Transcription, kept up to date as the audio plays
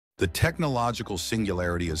The technological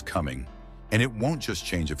singularity is coming, and it won't just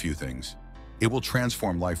change a few things. It will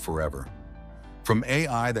transform life forever. From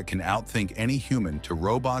AI that can outthink any human to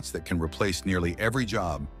robots that can replace nearly every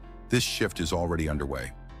job, this shift is already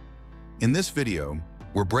underway. In this video,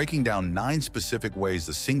 we're breaking down 9 specific ways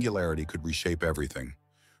the singularity could reshape everything,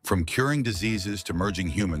 from curing diseases to merging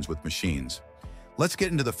humans with machines. Let's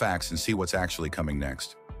get into the facts and see what's actually coming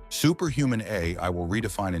next. Superhuman AI will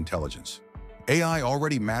redefine intelligence. AI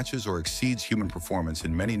already matches or exceeds human performance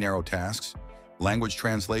in many narrow tasks: language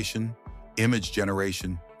translation, image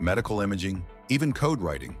generation, medical imaging, even code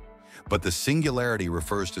writing. But the singularity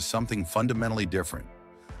refers to something fundamentally different,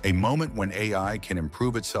 a moment when AI can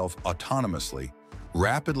improve itself autonomously,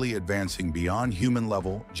 rapidly advancing beyond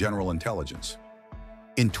human-level general intelligence.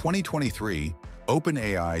 In 2023,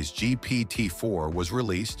 OpenAI's GPT-4 was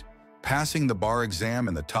released, passing the bar exam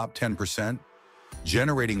in the top 10%,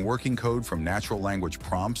 generating working code from natural language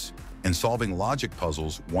prompts, and solving logic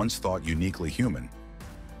puzzles once thought uniquely human.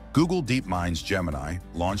 Google DeepMind's Gemini,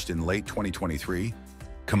 launched in late 2023,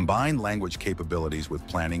 combined language capabilities with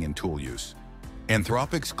planning and tool use.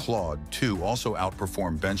 Anthropic's Claude 2 also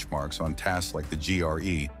outperformed benchmarks on tasks like the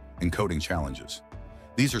GRE and coding challenges.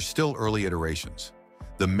 These are still early iterations.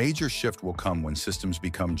 The major shift will come when systems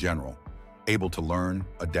become general, able to learn,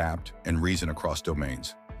 adapt, and reason across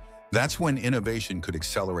domains. That's when innovation could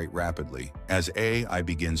accelerate rapidly as AI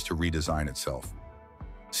begins to redesign itself.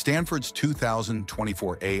 Stanford's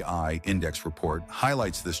 2024 AI Index report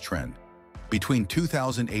highlights this trend. Between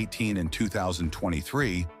 2018 and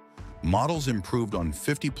 2023, models improved on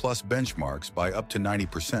 50-plus benchmarks by up to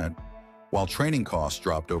 90%, while training costs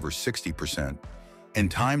dropped over 60%, and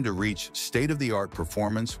time to reach state-of-the-art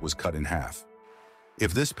performance was cut in half.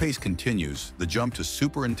 If this pace continues, the jump to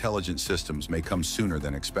super-intelligent systems may come sooner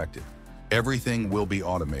than expected. Everything will be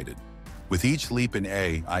automated. With each leap in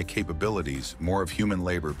AI capabilities, more of human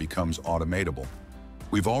labor becomes automatable.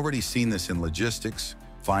 We've already seen this in logistics,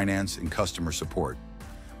 finance, and customer support.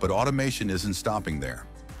 But automation isn't stopping there.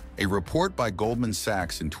 A report by Goldman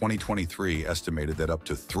Sachs in 2023 estimated that up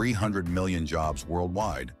to 300 million jobs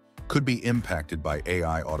worldwide could be impacted by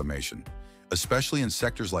AI automation, especially in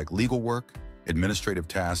sectors like legal work, administrative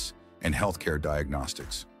tasks, and healthcare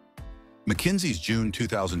diagnostics. McKinsey's June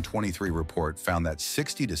 2023 report found that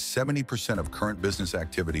 60 to 70% of current business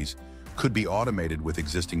activities could be automated with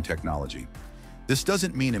existing technology. This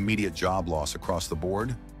doesn't mean immediate job loss across the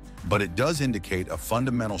board, but it does indicate a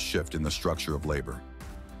fundamental shift in the structure of labor.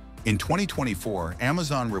 In 2024,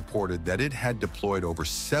 Amazon reported that it had deployed over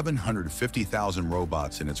 750,000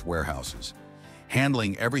 robots in its warehouses,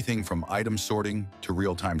 handling everything from item sorting to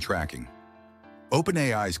real-time tracking.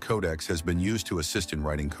 OpenAI's Codex has been used to assist in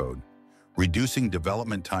writing code, reducing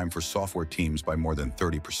development time for software teams by more than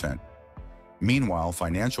 30%. Meanwhile,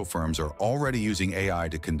 financial firms are already using AI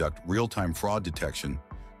to conduct real-time fraud detection,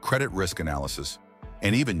 credit risk analysis,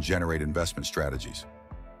 and even generate investment strategies.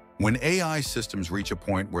 When AI systems reach a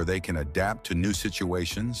point where they can adapt to new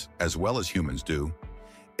situations as well as humans do,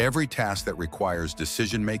 every task that requires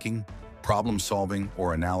decision-making, problem-solving,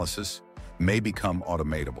 or analysis may become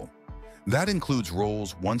automatable. That includes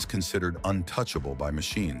roles once considered untouchable by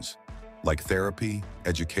machines, like therapy,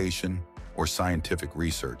 education, or scientific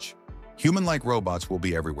research. Human-like robots will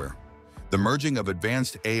be everywhere. The merging of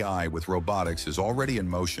advanced AI with robotics is already in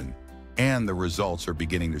motion, and the results are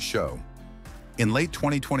beginning to show. In late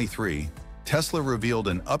 2023, Tesla revealed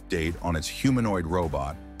an update on its humanoid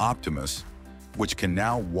robot, Optimus, which can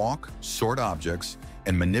now walk, sort objects,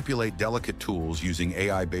 and manipulate delicate tools using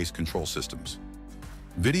AI-based control systems.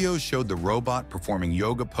 Videos showed the robot performing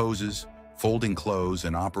yoga poses, folding clothes,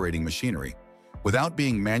 and operating machinery, without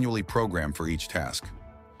being manually programmed for each task.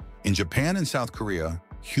 In Japan and South Korea,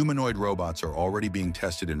 humanoid robots are already being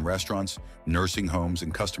tested in restaurants, nursing homes,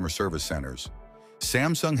 and customer service centers.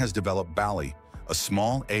 Samsung has developed Bally, a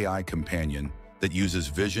small AI companion that uses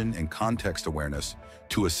vision and context awareness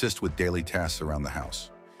to assist with daily tasks around the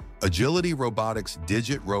house. Agility Robotics'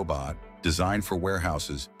 Digit robot, designed for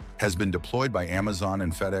warehouses, has been deployed by Amazon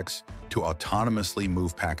and FedEx to autonomously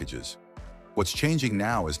move packages. What's changing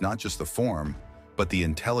now is not just the form, but the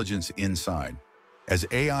intelligence inside. As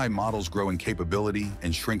AI models grow in capability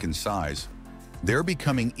and shrink in size, they're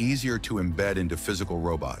becoming easier to embed into physical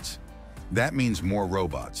robots. That means more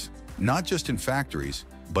robots, not just in factories,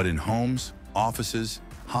 but in homes, offices,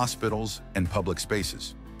 hospitals, and public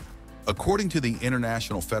spaces. According to the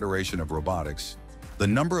International Federation of Robotics, the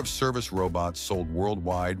number of service robots sold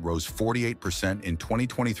worldwide rose 48% in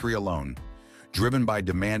 2023 alone, driven by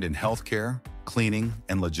demand in healthcare, cleaning,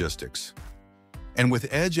 and logistics. And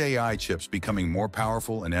with edge AI chips becoming more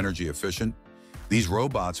powerful and energy efficient, These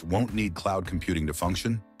robots won't need cloud computing to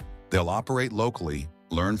function. They'll operate locally,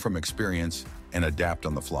 learn from experience, and adapt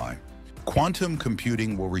on the fly. Quantum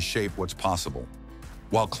computing will reshape what's possible.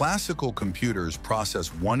 While classical computers process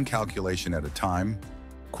one calculation at a time,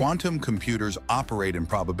 quantum computers operate in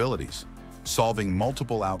probabilities, solving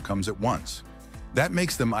multiple outcomes at once. That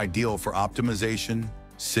makes them ideal for optimization,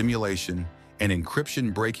 simulation, and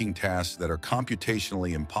encryption-breaking tasks that are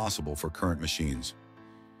computationally impossible for current machines.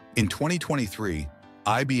 In 2023,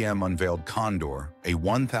 IBM unveiled Condor, a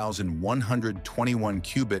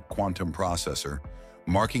 1,121-qubit quantum processor,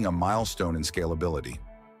 marking a milestone in scalability.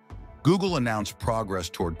 Google announced progress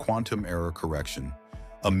toward quantum error correction,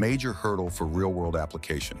 a major hurdle for real-world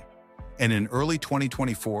application. And in early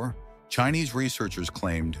 2024, Chinese researchers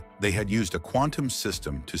claimed they had used a quantum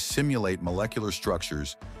system to simulate molecular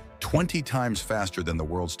structures 20 times faster than the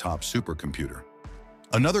world's top supercomputer.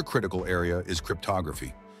 Another critical area is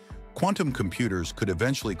cryptography. Quantum computers could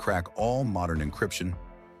eventually crack all modern encryption,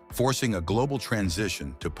 forcing a global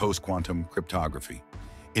transition to post-quantum cryptography.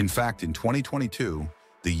 In fact, in 2022,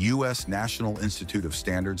 the U.S. National Institute of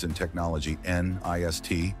Standards and Technology,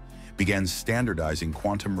 NIST, began standardizing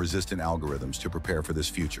quantum-resistant algorithms to prepare for this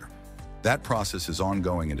future. That process is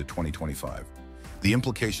ongoing into 2025. The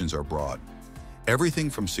implications are broad. Everything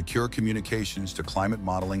from secure communications to climate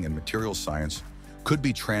modeling and materials science could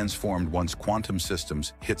be transformed once quantum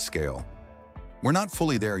systems hit scale. We're not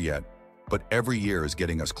fully there yet, but every year is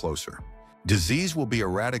getting us closer. Disease will be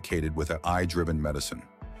eradicated with AI-driven medicine.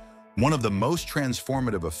 One of the most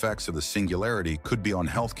transformative effects of the singularity could be on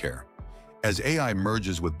healthcare. As AI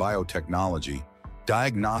merges with biotechnology,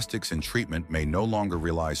 diagnostics and treatment may no longer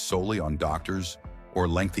rely solely on doctors or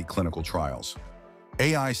lengthy clinical trials.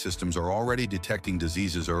 AI systems are already detecting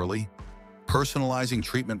diseases early, personalizing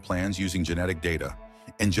treatment plans using genetic data,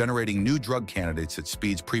 and generating new drug candidates at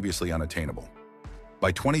speeds previously unattainable.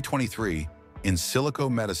 By 2023, in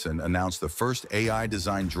silico medicine announced the first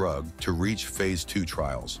AI-designed drug to reach phase 2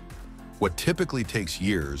 trials. What typically takes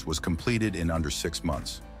years was completed in under 6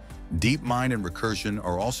 months. DeepMind and Recursion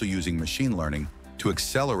are also using machine learning to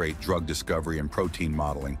accelerate drug discovery and protein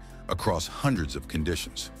modeling across hundreds of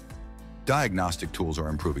conditions. Diagnostic tools are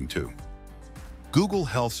improving too. Google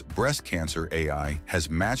Health's breast cancer AI has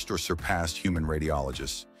matched or surpassed human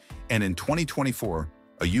radiologists, and in 2024,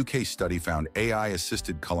 a UK study found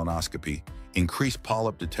AI-assisted colonoscopy increased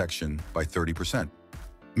polyp detection by 30%.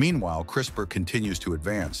 Meanwhile, CRISPR continues to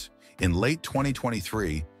advance. In late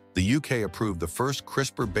 2023, the UK approved the first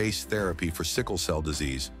CRISPR-based therapy for sickle cell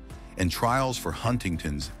disease, and trials for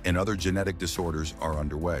Huntington's and other genetic disorders are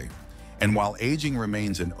underway. And while aging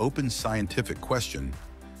remains an open scientific question,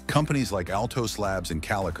 companies like Altos Labs and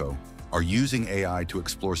Calico are using AI to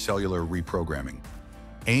explore cellular reprogramming,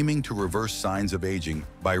 aiming to reverse signs of aging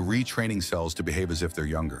by retraining cells to behave as if they're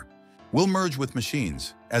younger. We'll merge with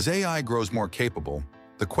machines. As AI grows more capable,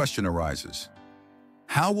 the question arises: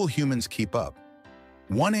 how will humans keep up?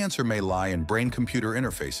 One answer may lie in brain-computer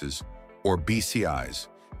interfaces, or BCIs,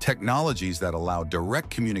 technologies that allow direct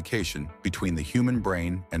communication between the human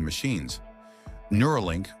brain and machines.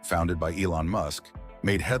 Neuralink, founded by Elon Musk,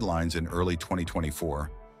 made headlines in early 2024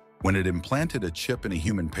 when it implanted a chip in a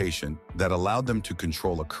human patient that allowed them to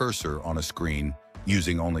control a cursor on a screen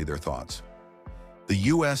using only their thoughts. The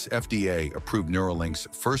US FDA approved Neuralink's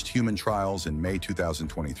first human trials in May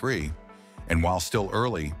 2023, and while still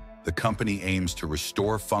early, the company aims to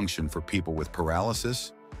restore function for people with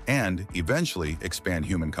paralysis and eventually expand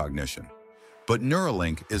human cognition. But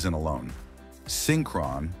Neuralink isn't alone.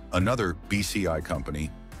 Synchron, another BCI company,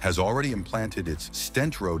 has already implanted its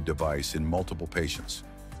StentRoad device in multiple patients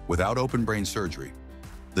without open brain surgery.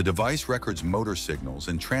 The device records motor signals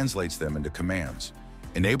and translates them into commands,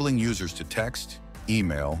 enabling users to text,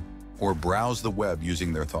 email, or browse the web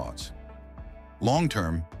using their thoughts.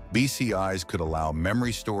 Long-term, BCIs could allow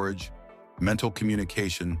memory storage, mental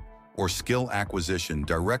communication, or skill acquisition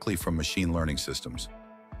directly from machine learning systems.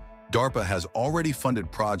 DARPA has already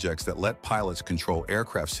funded projects that let pilots control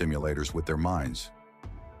aircraft simulators with their minds.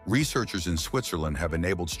 Researchers in Switzerland have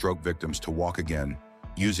enabled stroke victims to walk again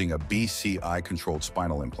using a BCI-controlled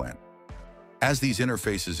spinal implant. As these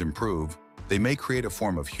interfaces improve, they may create a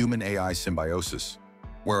form of human-AI symbiosis,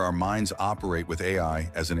 where our minds operate with AI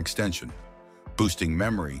as an extension, boosting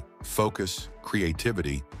memory, focus,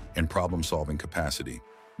 creativity, and problem-solving capacity.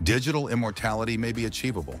 Digital immortality may be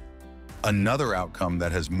achievable. Another outcome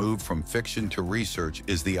that has moved from fiction to research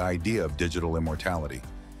is the idea of digital immortality,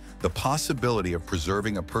 the possibility of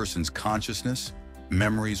preserving a person's consciousness,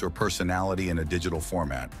 memories, or personality in a digital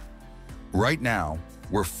format. Right now,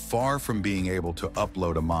 we're far from being able to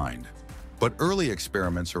upload a mind, but early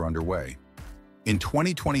experiments are underway. In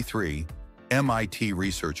 2023, MIT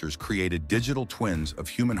researchers created digital twins of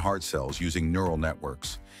human heart cells using neural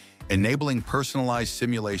networks, enabling personalized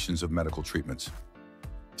simulations of medical treatments.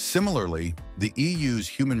 Similarly, the EU's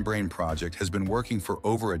Human Brain Project has been working for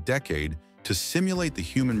over a decade to simulate the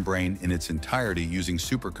human brain in its entirety using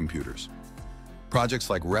supercomputers. Projects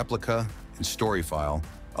like Replica and Storyfile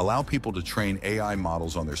allow people to train AI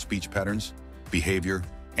models on their speech patterns, behavior,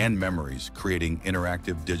 and memories, creating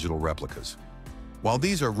interactive digital replicas. While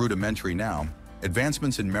these are rudimentary now,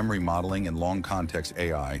 advancements in memory modeling and long-context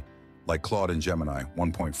AI, like Claude and Gemini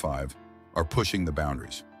 1.5, are pushing the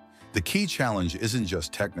boundaries. The key challenge isn't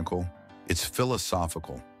just technical, it's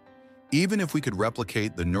philosophical. Even if we could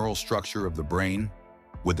replicate the neural structure of the brain,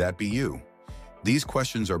 would that be you? These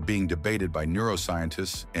questions are being debated by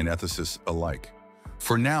neuroscientists and ethicists alike.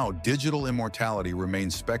 For now, digital immortality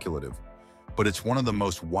remains speculative, but it's one of the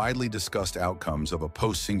most widely discussed outcomes of a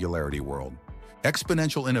post-singularity world.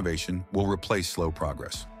 Exponential innovation will replace slow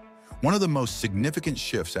progress. One of the most significant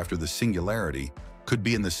shifts after the singularity could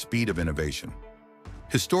be in the speed of innovation.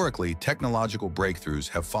 Historically, technological breakthroughs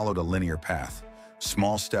have followed a linear path,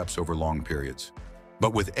 small steps over long periods.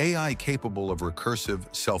 But with AI capable of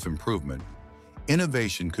recursive self-improvement,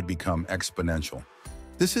 innovation could become exponential.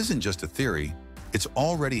 This isn't just a theory, it's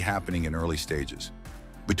already happening in early stages.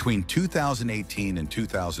 Between 2018 and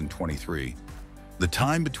 2023, the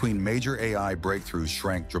time between major AI breakthroughs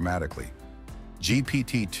shrank dramatically.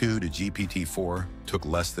 GPT-2 to GPT-4 took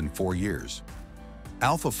less than 4 years.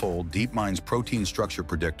 AlphaFold, DeepMind's protein structure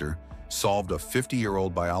predictor, solved a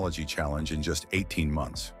 50-year-old biology challenge in just 18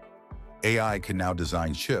 months. AI can now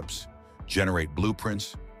design chips, generate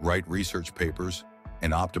blueprints, write research papers,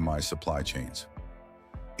 and optimize supply chains.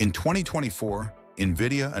 In 2024,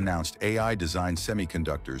 NVIDIA announced AI-designed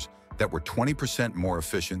semiconductors that were 20% more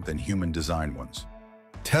efficient than human-designed ones.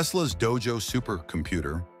 Tesla's Dojo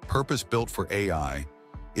supercomputer, purpose-built for AI,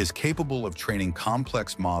 is capable of training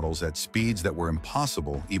complex models at speeds that were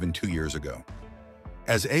impossible even 2 years ago.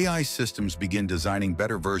 As AI systems begin designing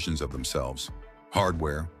better versions of themselves,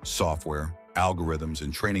 hardware, software, algorithms,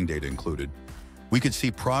 and training data included, we could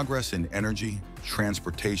see progress in energy,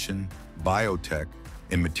 transportation, biotech,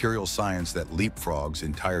 and material science that leapfrogs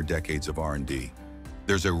entire decades of R&D.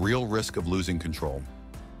 There's a real risk of losing control.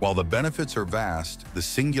 While the benefits are vast, the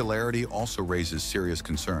singularity also raises serious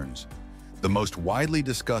concerns. The most widely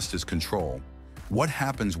discussed is control. What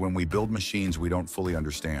happens when we build machines we don't fully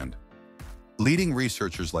understand? Leading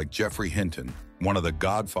researchers like Geoffrey Hinton, one of the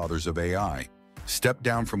godfathers of AI, stepped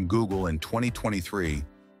down from Google in 2023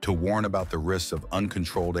 to warn about the risks of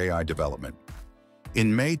uncontrolled AI development.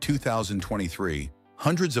 In May 2023,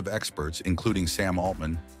 hundreds of experts, including Sam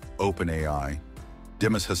Altman, OpenAI,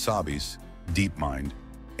 Demis Hassabis, DeepMind,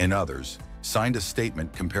 and others, signed a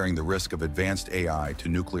statement comparing the risk of advanced AI to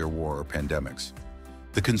nuclear war or pandemics.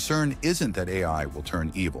 The concern isn't that AI will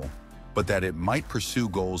turn evil, but that it might pursue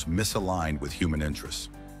goals misaligned with human interests.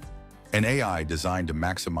 An AI designed to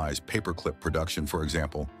maximize paperclip production, for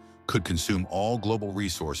example, could consume all global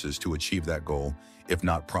resources to achieve that goal if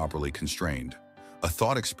not properly constrained. A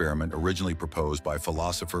thought experiment originally proposed by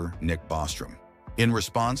philosopher Nick Bostrom. In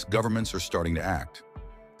response, governments are starting to act.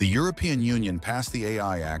 The European Union passed the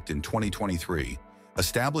AI Act in 2023,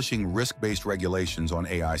 establishing risk-based regulations on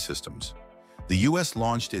AI systems. The US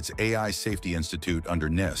launched its AI Safety Institute under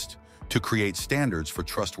NIST to create standards for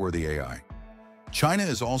trustworthy AI. China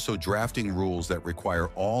is also drafting rules that require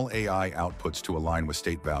all AI outputs to align with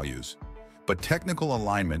state values. But technical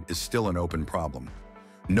alignment is still an open problem.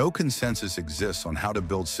 No consensus exists on how to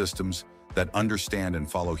build systems that understand and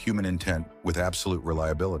follow human intent with absolute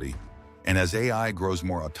reliability. And as AI grows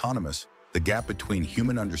more autonomous, the gap between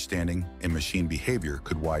human understanding and machine behavior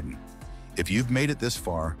could widen. If you've made it this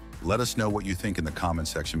far, let us know what you think in the comment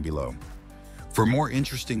section below. For more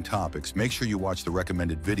interesting topics, make sure you watch the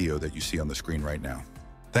recommended video that you see on the screen right now.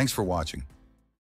 Thanks for watching.